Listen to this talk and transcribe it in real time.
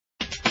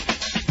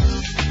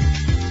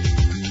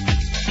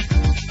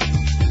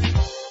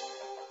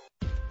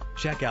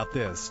Check out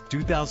this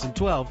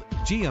 2012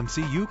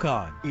 GMC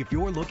Yukon. If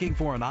you're looking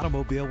for an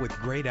automobile with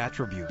great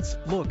attributes,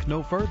 look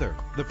no further.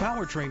 The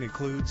powertrain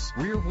includes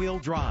rear-wheel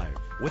drive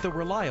with a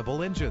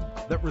reliable engine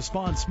that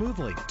responds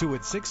smoothly to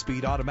its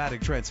 6-speed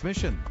automatic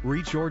transmission.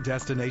 Reach your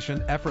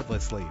destination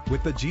effortlessly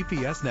with the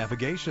GPS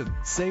navigation.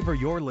 Savor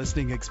your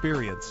listening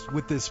experience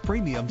with this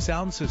premium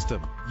sound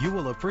system. You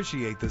will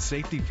appreciate the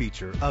safety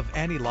feature of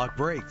anti-lock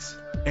brakes.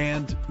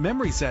 And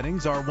memory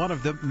settings are one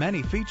of the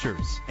many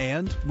features.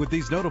 And with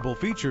these notable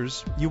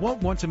features, you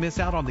won't want to miss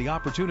out on the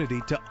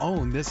opportunity to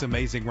own this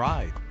amazing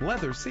ride.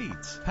 Leather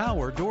seats,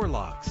 power door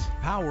locks,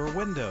 power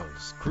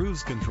windows,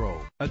 cruise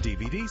control, a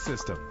DVD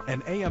system,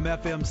 an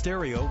AM/FM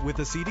stereo with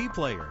a CD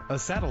player, a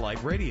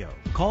satellite radio.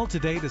 Call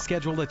today to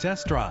schedule a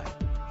test drive.